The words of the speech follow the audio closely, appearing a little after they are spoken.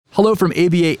Hello from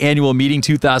ABA Annual Meeting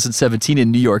 2017 in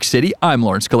New York City. I'm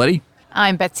Lawrence Coletti.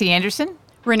 I'm Betsy Anderson.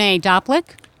 Renee Doplick.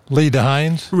 Lee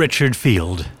DeHines. Richard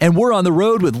Field. And we're on the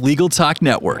road with Legal Talk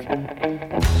Network.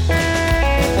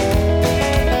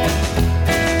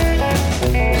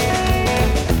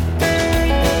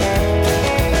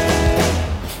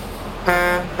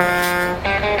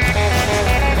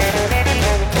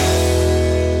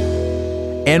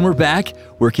 And we're back.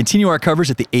 We're continuing our coverage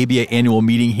at the ABA annual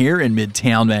meeting here in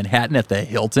Midtown Manhattan at the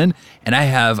Hilton. And I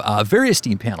have a very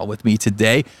esteemed panel with me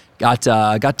today. Got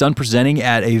done presenting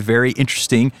at a very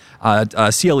interesting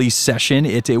CLE session.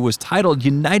 It was titled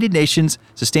United Nations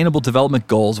Sustainable Development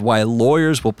Goals, Why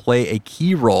Lawyers Will Play a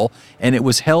Key Role. And it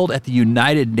was held at the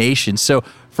United Nations. So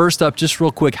first up, just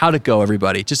real quick, how'd it go,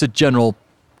 everybody? Just a general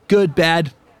good,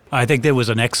 bad? I think there was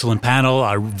an excellent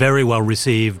panel, very well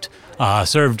received.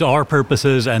 Served our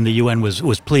purposes, and the UN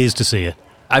was pleased to see it.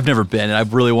 I've never been, and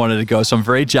I've really wanted to go, so I'm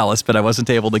very jealous, but I wasn't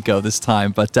able to go this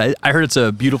time. But I heard it's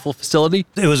a beautiful facility.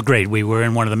 It was great. We were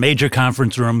in one of the major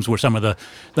conference rooms where some of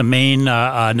the main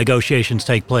negotiations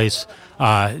take place.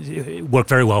 It worked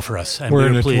very well for us, and we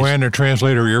were pleased. Wearing their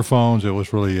translator earphones. It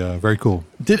was really very cool.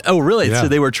 Oh, really? Yeah. So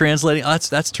they were translating? Oh,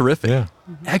 that's terrific. Yeah.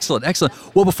 Excellent.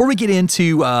 Well, before we get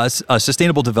into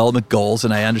sustainable development goals,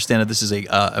 and I understand that this is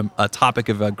a topic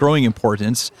of growing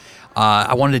importance,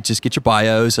 I wanted to just get your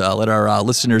bios, let our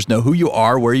listeners know who you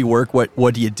are, where you work,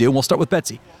 what do you do, and we'll start with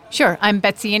Betsy. Sure. I'm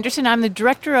Betsy Anderson. I'm the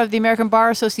director of the American Bar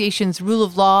Association's Rule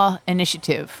of Law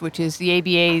Initiative, which is the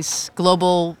ABA's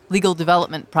global legal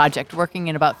development project, working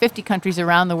in about 50 countries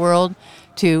around the world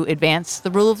to advance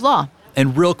the rule of law.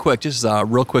 And real quick, just a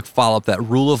real quick follow-up, that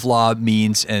rule of law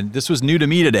means, and this was new to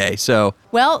me today, so...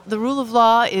 Well, the rule of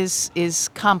law is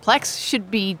complex, should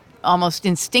be almost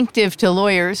instinctive to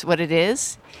lawyers what it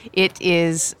is. It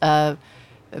is a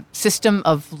system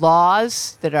of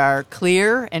laws that are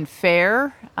clear and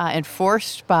fair,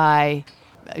 enforced by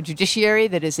a judiciary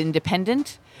that is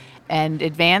independent and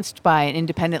advanced by an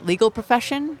independent legal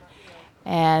profession,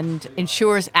 and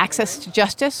ensures access to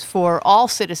justice for all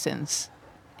citizens,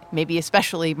 maybe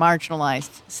especially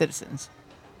marginalized citizens.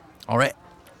 All right.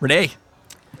 Renee.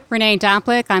 Renee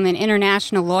Doplick. I'm an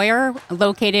international lawyer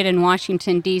located in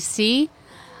Washington, D.C.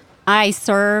 I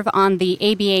serve on the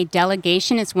ABA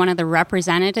delegation as one of the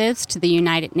representatives to the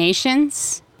United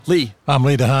Nations. Lee. I'm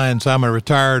Lee DeHines. I'm a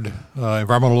retired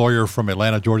environmental lawyer from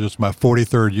Atlanta, Georgia. It's my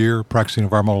 43rd year practicing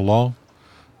environmental law.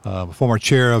 I'm a former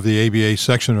chair of the ABA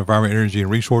section of Environment, Energy,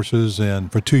 and Resources,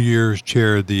 and for 2 years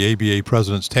chaired the ABA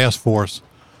President's Task Force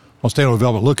on Sustainable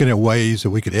Development, looking at ways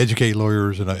that we could educate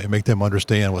lawyers and make them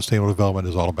understand what sustainable development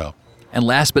is all about. And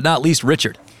last but not least,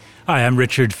 Richard. Hi, I'm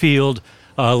Richard Field,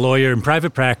 a lawyer in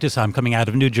private practice. I'm coming out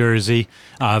of New Jersey,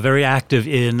 very active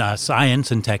in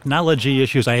science and technology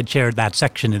issues. I had chaired that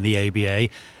section in the ABA.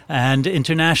 And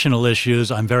international issues,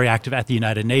 I'm very active at the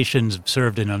United Nations,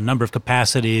 served in a number of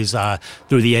capacities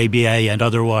through the ABA and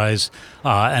otherwise,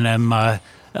 and I'm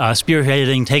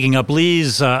spearheading, taking up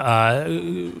Lee's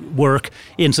work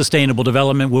in sustainable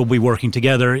development. We'll be working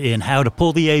together in how to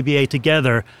pull the ABA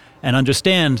together and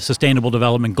understand sustainable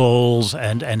development goals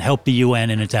and help the UN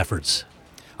in its efforts.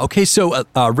 Okay, so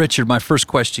Richard, my first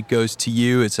question goes to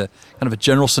you. It's a kind of a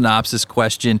general synopsis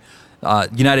question.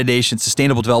 United Nations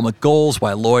Sustainable Development Goals,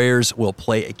 why lawyers will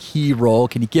play a key role.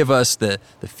 Can you give us the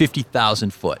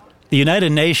 50,000 foot? The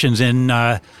United Nations,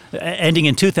 ending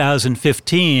in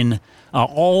 2015,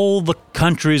 all the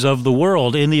countries of the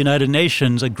world in the United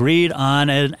Nations agreed on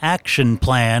an action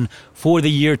plan for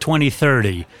the year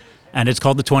 2030. And it's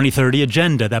called the 2030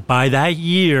 Agenda, that by that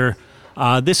year,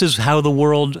 this is how the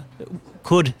world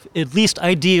could at least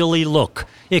ideally look.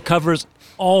 It covers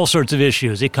all sorts of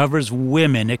issues. It covers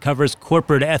women. It covers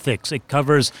corporate ethics. It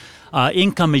covers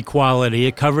income equality.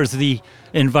 It covers the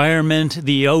environment,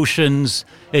 the oceans.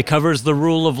 It covers the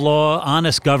rule of law,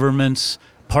 honest governments,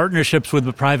 partnerships with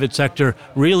the private sector,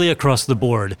 really across the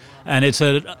board. And it's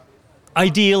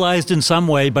idealized in some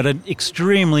way, but an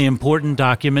extremely important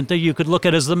document that you could look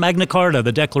at as the Magna Carta,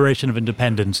 the Declaration of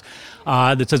Independence,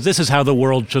 that says this is how the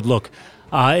world should look.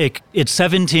 It's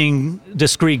 17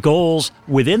 discrete goals.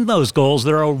 Within those goals,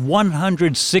 there are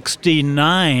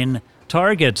 169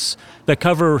 targets that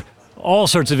cover all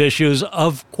sorts of issues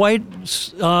of quite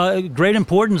great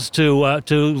importance to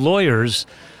lawyers.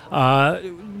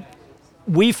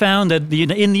 We found that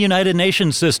in the United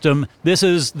Nations system, this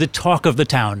is the talk of the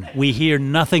town. We hear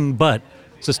nothing but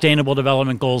Sustainable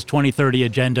Development Goals 2030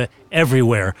 agenda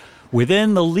everywhere.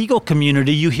 Within the legal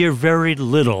community, you hear very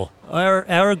little.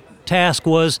 Our task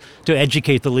was to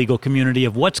educate the legal community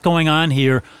of what's going on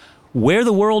here, where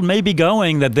the world may be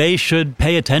going that they should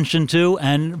pay attention to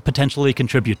and potentially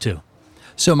contribute to.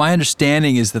 So my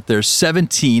understanding is that there's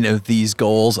 17 of these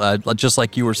goals, just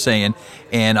like you were saying,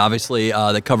 and obviously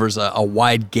that covers a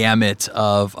wide gamut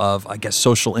of I guess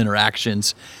social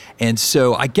interactions. And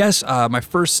so I guess my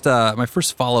first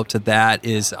follow-up to that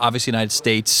is obviously the United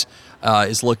States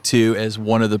is looked to as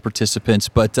one of the participants,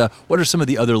 but what are some of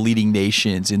the other leading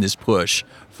nations in this push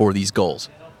for these goals?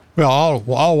 Well,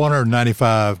 all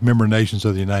 195 member nations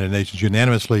of the United Nations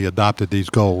unanimously adopted these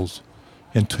goals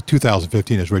in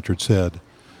 2015, as Richard said.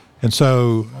 And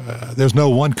so there's no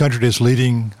one country that's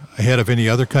leading ahead of any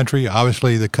other country.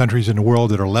 Obviously, the countries in the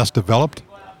world that are less developed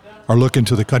are looking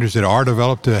to the countries that are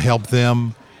developed to help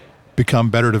them become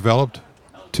better developed,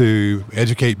 to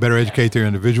better educate their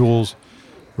individuals,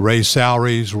 raise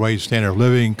salaries, raise standard of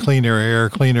living, clean their air,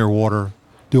 clean their water,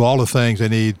 do all the things they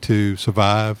need to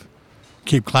survive,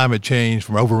 keep climate change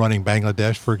from overrunning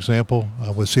Bangladesh, for example,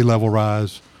 with sea level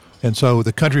rise. And so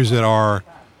the countries that are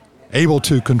able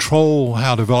to control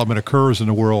how development occurs in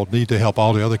the world need to help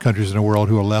all the other countries in the world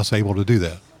who are less able to do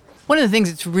that. One of the things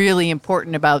that's really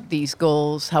important about these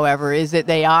goals, however, is that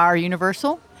they are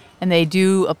universal and they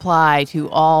do apply to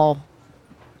all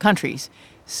countries.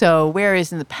 So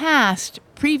whereas in the past,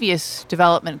 previous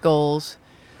development goals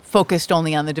focused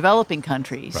only on the developing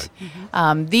countries,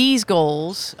 right. These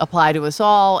goals apply to us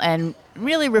all and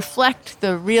really reflect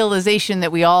the realization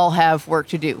that we all have work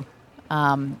to do.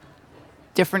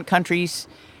 Different countries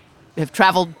have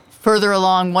traveled further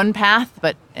along one path,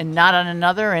 and not on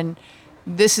another. And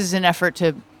this is an effort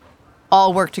to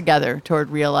all work together toward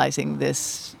realizing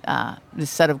this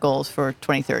set of goals for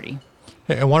 2030.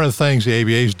 And one of the things the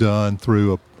ABA's done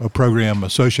through a program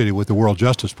associated with the World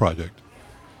Justice Project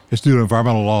is to do an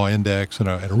environmental law index and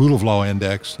a rule of law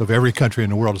index of every country in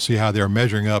the world to see how they're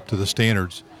measuring up to the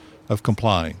standards of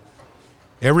complying.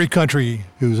 Every country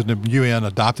who's in the UN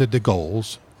adopted the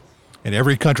goals, and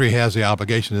every country has the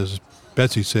obligation, as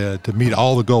Betsy said, to meet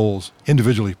all the goals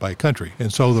individually by country.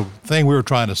 And so the thing we were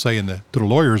trying to say to the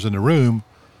lawyers in the room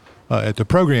at the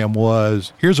program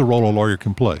was, here's a role a lawyer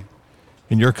can play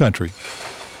in your country.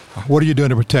 What are you doing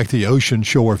to protect the ocean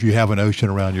shore if you have an ocean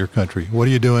around your country? What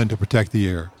are you doing to protect the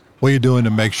air? What are you doing to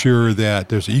make sure that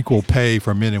there's equal pay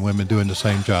for men and women doing the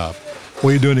same job? What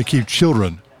are you doing to keep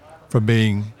children from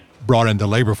being brought into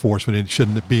labor force when they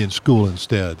shouldn't be in school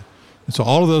instead? And so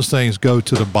all of those things go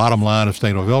to the bottom line of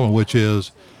sustainable development, which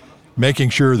is making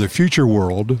sure the future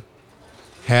world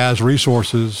has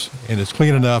resources and is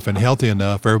clean enough and healthy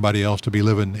enough for everybody else to be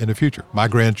living in the future. My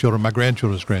grandchildren, my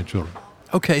grandchildren's grandchildren.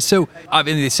 Okay, so I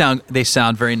mean, they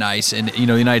sound very nice, and the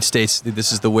United States,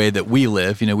 this is the way that we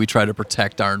live. We try to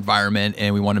protect our environment,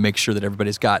 and we want to make sure that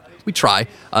we try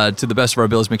to the best of our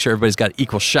abilities, make sure everybody's got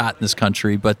equal shot in this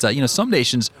country. But some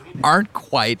nations aren't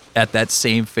quite at that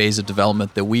same phase of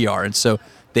development that we are, and so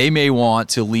they may want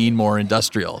to lean more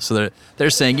industrial. So they're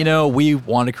saying, we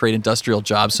want to create industrial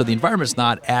jobs, so the environment's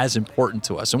not as important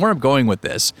to us. And where I'm going with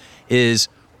this is,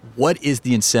 what is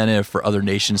the incentive for other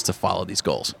nations to follow these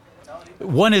goals?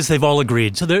 One is they've all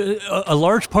agreed. So a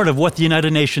large part of what the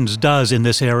United Nations does in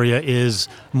this area is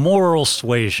moral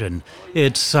suasion.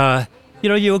 It's,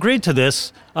 you agreed to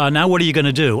this, now what are you going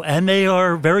to do? And they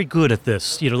are very good at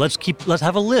this. Let's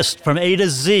have a list from A to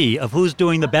Z of who's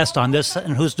doing the best on this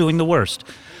and who's doing the worst.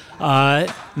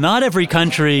 Not every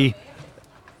country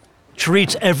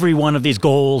treats every one of these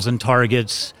goals and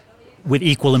targets with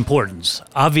equal importance.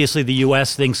 Obviously, the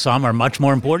U.S. thinks some are much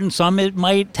more important. Some it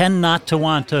might tend not to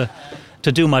want to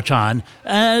do much on.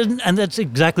 And that's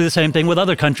exactly the same thing with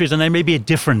other countries, and they may be at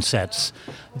different sets.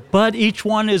 But each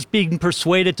one is being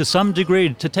persuaded to some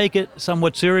degree to take it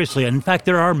somewhat seriously. And in fact,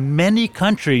 there are many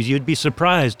countries, you'd be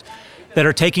surprised, that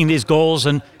are taking these goals,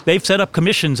 and they've set up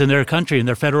commissions in their country, in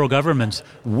their federal governments.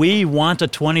 We want a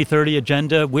 2030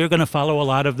 agenda. We're going to follow a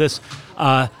lot of this.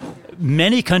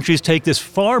 Many countries take this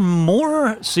far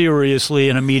more seriously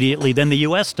and immediately than the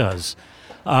U.S. does.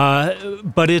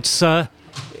 But it's a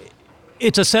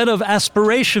set of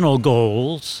aspirational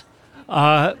goals,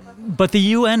 but the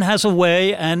UN has a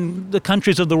way, and the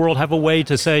countries of the world have a way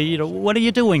to say, what are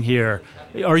you doing here?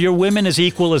 Are your women as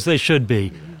equal as they should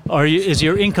be? Is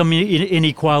your income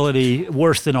inequality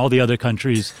worse than all the other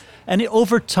countries? And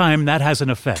over time, that has an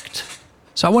effect.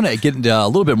 So I want to get into a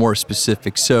little bit more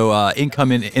specific. So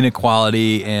income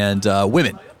inequality and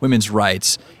women's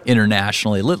rights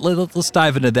internationally. Let's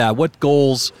dive into that. What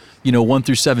goals, 1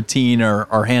 through 17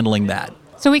 are handling that?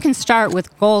 So we can start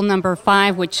with goal number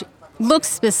 5, which looks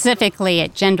specifically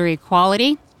at gender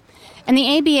equality. And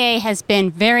the ABA has been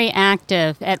very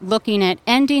active at looking at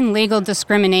ending legal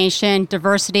discrimination,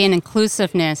 diversity, and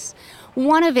inclusiveness.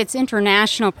 One of its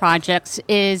international projects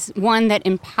is one that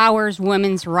empowers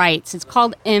women's rights. It's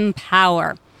called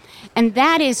Empower. And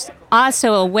that is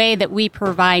also a way that we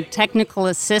provide technical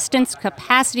assistance,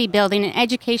 capacity building, and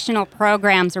educational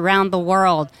programs around the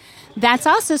world. That's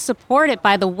also supported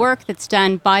by the work that's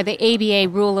done by the ABA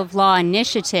Rule of Law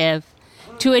Initiative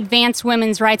to advance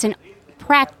women's rights and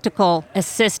practical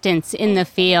assistance in the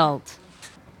field.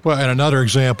 Well, and another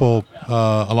example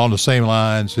along the same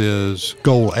lines is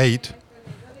Goal 8,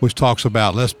 which talks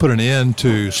about let's put an end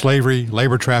to slavery,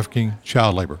 labor trafficking,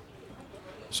 child labor.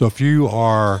 So if you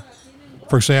are,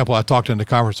 for example, I talked in the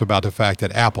conference about the fact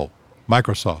that Apple,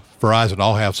 Microsoft, Verizon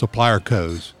all have supplier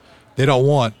codes. They don't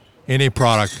want any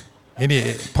product,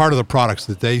 any part of the products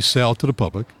that they sell to the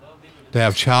public to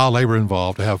have child labor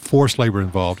involved, to have forced labor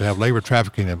involved, to have labor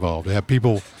trafficking involved, to have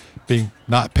people being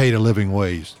not paid a living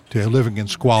wage, to have living in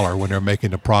squalor when they're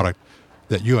making the product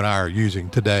that you and I are using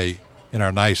today in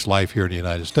our nice life here in the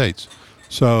United States.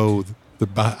 So the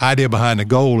idea behind the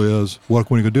goal is, what are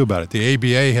we going to do about it? The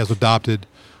ABA has adopted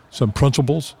some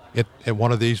principles at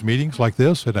one of these meetings like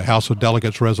this, in a House of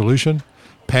Delegates resolution,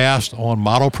 passed on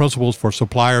model principles for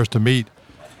suppliers to meet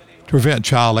to prevent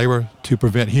child labor, to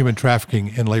prevent human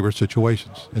trafficking in labor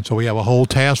situations. And so we have a whole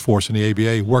task force in the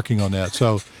ABA working on that.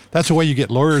 So that's the way you get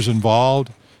lawyers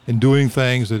involved in doing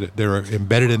things that are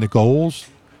embedded in the goals.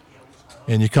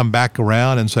 And you come back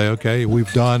around and say, okay,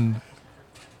 we've done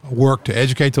work to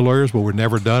educate the lawyers, but we're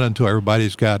never done until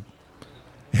everybody's got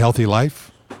a healthy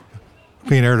life,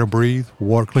 clean air to breathe,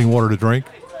 clean water to drink,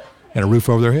 and a roof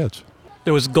over their heads.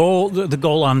 There was the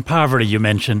goal on poverty you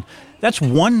mentioned. That's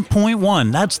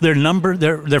 1.1. That's their number,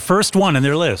 their first one in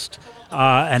their list.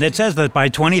 And it says that by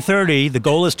 2030, the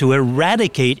goal is to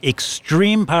eradicate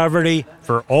extreme poverty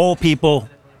for all people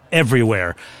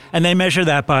everywhere. And they measure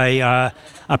that by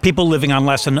people living on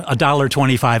less than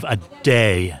 $1.25 a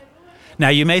day. Now,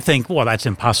 you may think, well, that's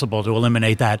impossible to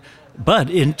eliminate that.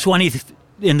 But in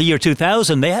the year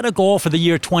 2000, they had a goal for the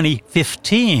year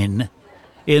 2015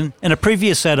 in a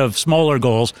previous set of smaller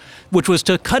goals, which was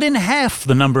to cut in half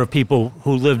the number of people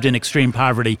who lived in extreme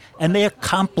poverty. And they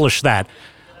accomplished that.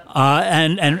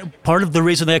 And part of the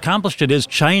reason they accomplished it is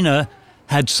China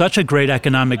had such a great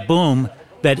economic boom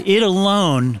that it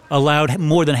alone allowed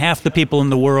more than half the people in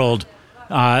the world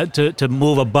to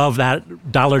move above that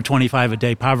 $1.25 a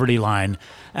day poverty line.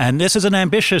 And this is an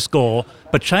ambitious goal,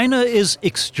 but China is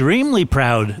extremely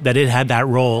proud that it had that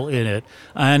role in it.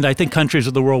 And I think countries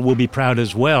of the world will be proud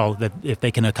as well that if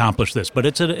they can accomplish this. But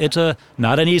it's a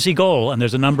not an easy goal, and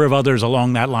there's a number of others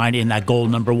along that line in that goal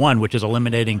number one, which is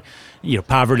eliminating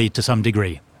poverty to some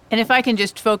degree. And if I can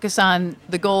just focus on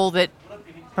the goal that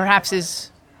perhaps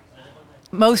is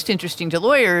most interesting to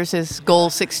lawyers is Goal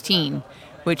 16,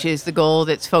 which is the goal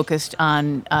that's focused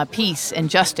on peace and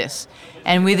justice.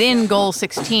 And within Goal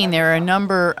 16, there are a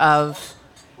number of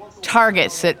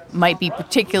targets that might be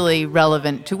particularly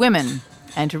relevant to women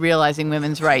and to realizing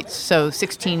women's rights. So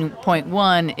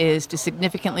 16.1 is to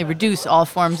significantly reduce all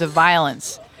forms of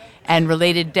violence and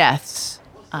related deaths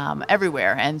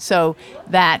everywhere. And so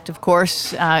that, of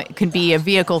course, can be a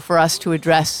vehicle for us to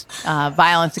address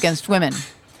violence against women.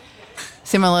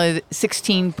 Similarly,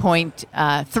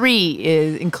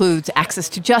 16.3 includes access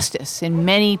to justice. In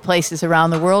many places around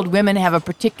the world, women have a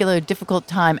particular difficult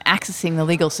time accessing the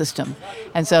legal system.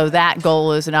 And so that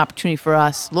goal is an opportunity for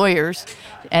us, lawyers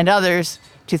and others,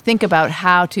 to think about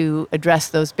how to address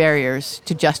those barriers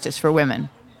to justice for women.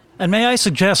 And may I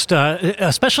suggest,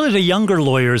 especially to younger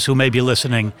lawyers who may be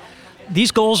listening,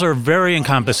 these goals are very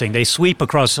encompassing. They sweep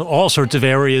across all sorts of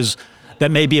areas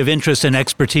that may be of interest and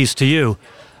expertise to you.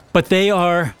 But they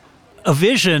are a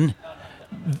vision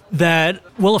that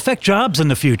will affect jobs in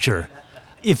the future.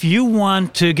 If you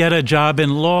want to get a job in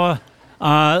law,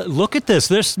 look at this.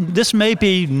 This may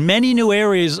be many new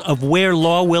areas of where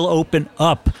law will open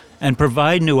up and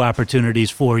provide new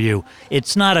opportunities for you.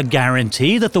 It's not a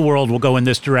guarantee that the world will go in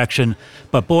this direction,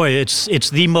 but boy, it's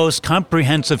the most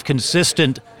comprehensive,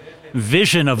 consistent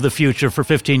vision of the future for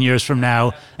 15 years from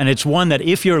now, and it's one that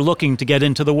if you're looking to get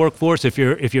into the workforce, if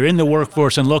you're in the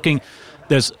workforce and looking,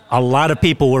 there's a lot of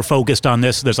people who are focused on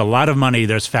this. There's a lot of money.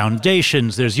 There's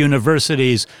foundations, there's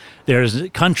universities, there's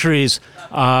countries,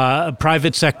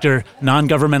 private sector,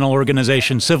 non-governmental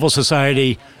organizations, civil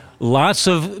society. Lots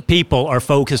of people are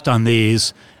focused on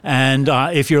these, and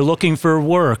if you're looking for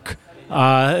work,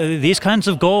 these kinds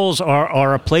of goals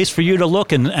are a place for you to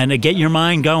look and to get your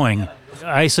mind going.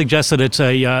 I suggest that it's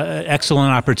a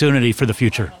excellent opportunity for the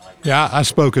future. Yeah, I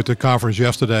spoke at the conference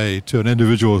yesterday to an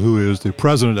individual who is the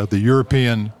president of the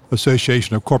European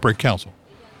Association of Corporate Counsel,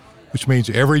 which means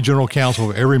every general counsel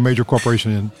of every major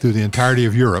corporation through the entirety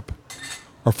of Europe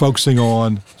are focusing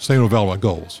on sustainable development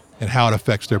goals and how it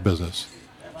affects their business.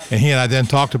 And he and I then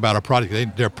talked about a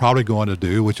project they're probably going to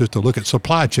do, which is to look at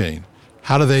supply chain.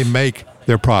 How do they make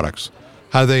their products?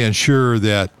 How do they ensure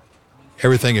that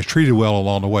everything is treated well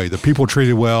along the way? The people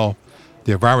treated well,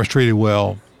 the environment's treated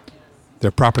well,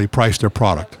 they're properly priced their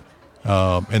product.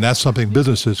 And that's something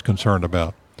business is concerned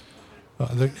about.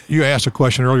 You asked a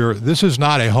question earlier. This is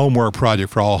not a homework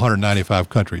project for all 195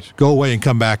 countries. Go away and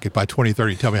come back by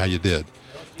 2030 and tell me how you did.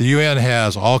 The UN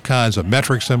has all kinds of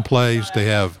metrics in place. They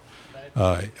have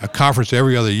a conference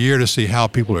every other year to see how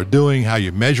people are doing, how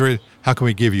you measure it, how can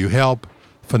we give you help,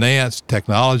 finance,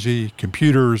 technology,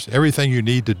 computers, everything you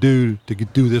need to do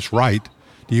this right.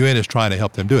 The UN is trying to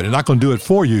help them do it. They're not going to do it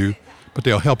for you, but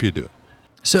they'll help you do it.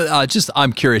 So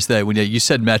I'm curious that when you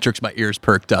said metrics, my ears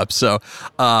perked up. So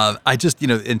I just,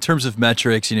 in terms of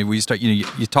metrics, we start,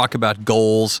 you talk about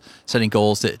goals, setting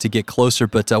goals to get closer,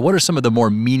 but what are some of the more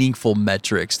meaningful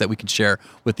metrics that we can share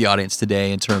with the audience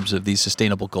today in terms of these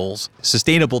sustainable goals,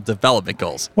 sustainable development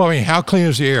goals? Well, how clean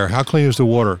is the air? How clean is the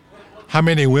water? How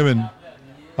many women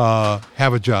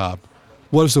have a job?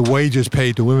 What is the wages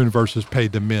paid to women versus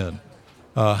paid to men?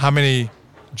 How many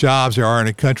jobs there are in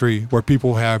a country where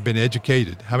people have been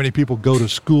educated? How many people go to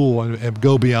school and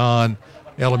go beyond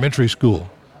elementary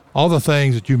school? All the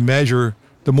things that you measure,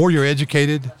 the more you're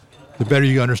educated, the better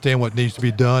you understand what needs to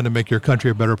be done to make your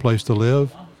country a better place to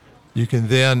live. You can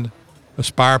then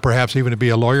aspire perhaps even to be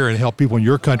a lawyer and help people in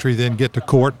your country then get to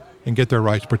court and get their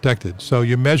rights protected. So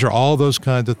you measure all those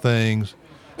kinds of things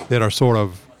that are sort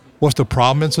of, what's the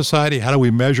problem in society? How do we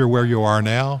measure where you are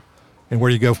now? And where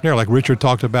do you go from there? Like Richard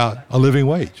talked about a living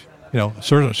wage, a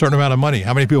certain amount of money.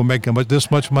 How many people make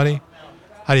this much money?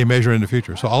 How do you measure in the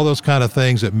future? So all those kind of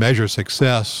things that measure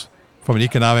success from an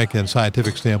economic and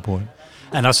scientific standpoint.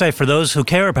 And I'll say for those who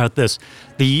care about this,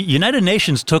 the United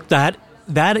Nations took that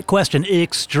question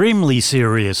extremely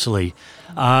seriously.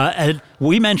 And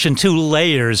we mentioned 2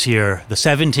 layers here, the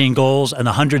 17 goals and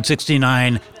the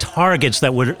 169 targets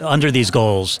that were under these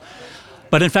goals.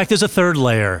 But in fact, there's a 3rd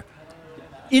layer.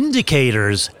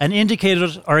 Indicators, and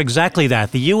indicators are exactly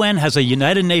that. The UN has a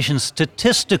United Nations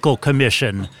Statistical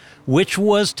Commission, which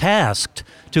was tasked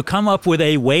to come up with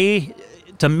a way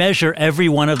to measure every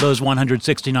one of those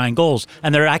 169 goals.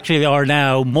 And there actually are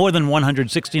now more than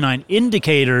 169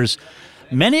 indicators.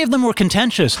 Many of them were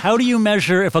contentious. How do you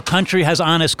measure if a country has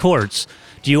honest courts?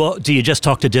 Do you just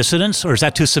talk to dissidents, or is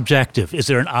that too subjective? Is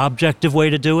there an objective way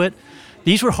to do it?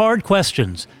 These were hard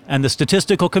questions, and the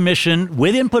Statistical Commission,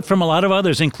 with input from a lot of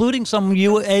others, including some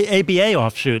ABA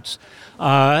offshoots,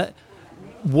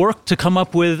 worked to come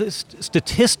up with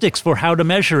statistics for how to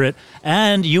measure it,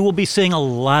 and you will be seeing a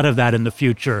lot of that in the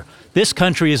future. This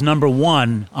country is number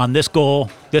 1 on this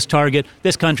goal, this target.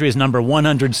 This country is number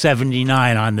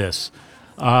 179 on this.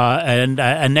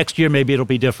 And next year, maybe it'll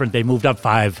be different. They moved up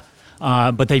 5,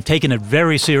 but they've taken it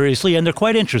very seriously, and they're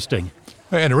quite interesting.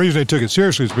 And the reason they took it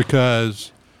seriously is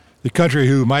because the country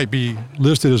who might be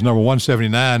listed as number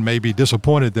 179 may be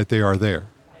disappointed that they are there.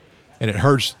 And it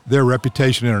hurts their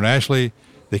reputation internationally.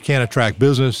 They can't attract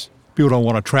business. People don't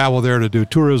want to travel there to do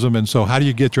tourism. And so how do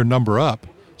you get your number up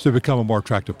so it become a more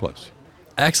attractive place?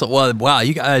 Excellent. Well, wow,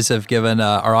 you guys have given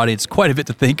our audience quite a bit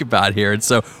to think about here. And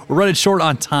so we're running short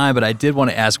on time, but I did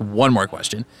want to ask one more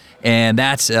question. And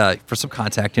that's for some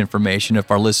contact information. If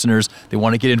our listeners, they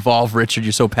want to get involved, Richard,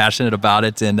 you're so passionate about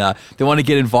it, and they want to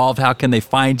get involved, how can they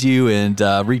find you and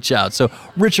reach out? So,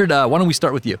 Richard, why don't we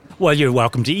start with you? Well, you're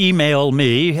welcome to email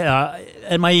me.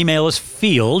 And my email is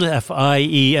field,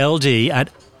 F-I-E-L-D, at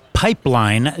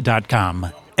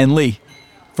pipeline.com. And Lee?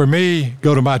 For me,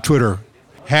 go to my Twitter,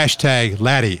 hashtag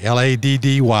Laddie,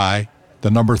 L-A-D-D-Y, the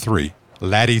number 3,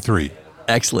 Laddie3.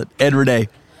 Excellent. And Renee?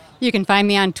 You can find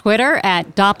me on Twitter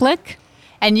at Doplick.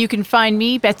 And you can find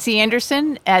me, Betsy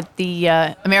Anderson, at the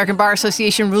American Bar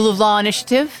Association Rule of Law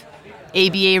Initiative,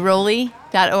 abaroli.org,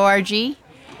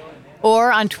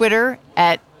 or on Twitter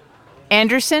at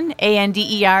Anderson,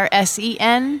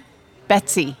 A-N-D-E-R-S-E-N,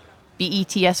 Betsy,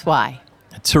 B-E-T-S-Y.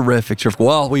 Terrific.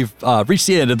 Well, we've reached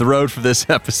the end of the road for this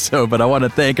episode, but I want to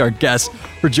thank our guests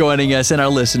for joining us and our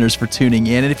listeners for tuning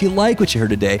in. And if you like what you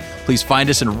heard today, please find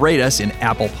us and rate us in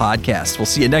Apple Podcasts. We'll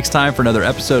see you next time for another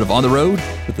episode of On the Road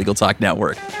with Legal Talk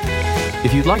Network.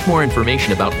 If you'd like more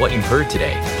information about what you've heard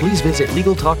today, please visit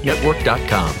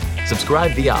LegalTalkNetwork.com.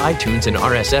 Subscribe via iTunes and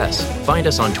RSS. Find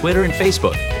us on Twitter and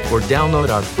Facebook, or download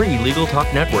our free Legal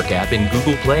Talk Network app in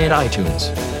Google Play and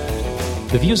iTunes.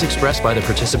 The views expressed by the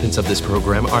participants of this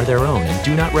program are their own and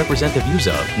do not represent the views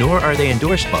of, nor are they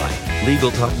endorsed by,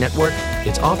 Legal Talk Network,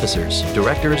 its officers,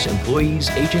 directors, employees,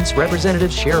 agents,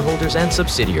 representatives, shareholders, and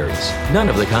subsidiaries. None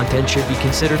of the content should be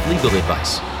considered legal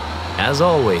advice. As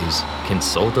always,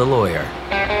 consult a lawyer.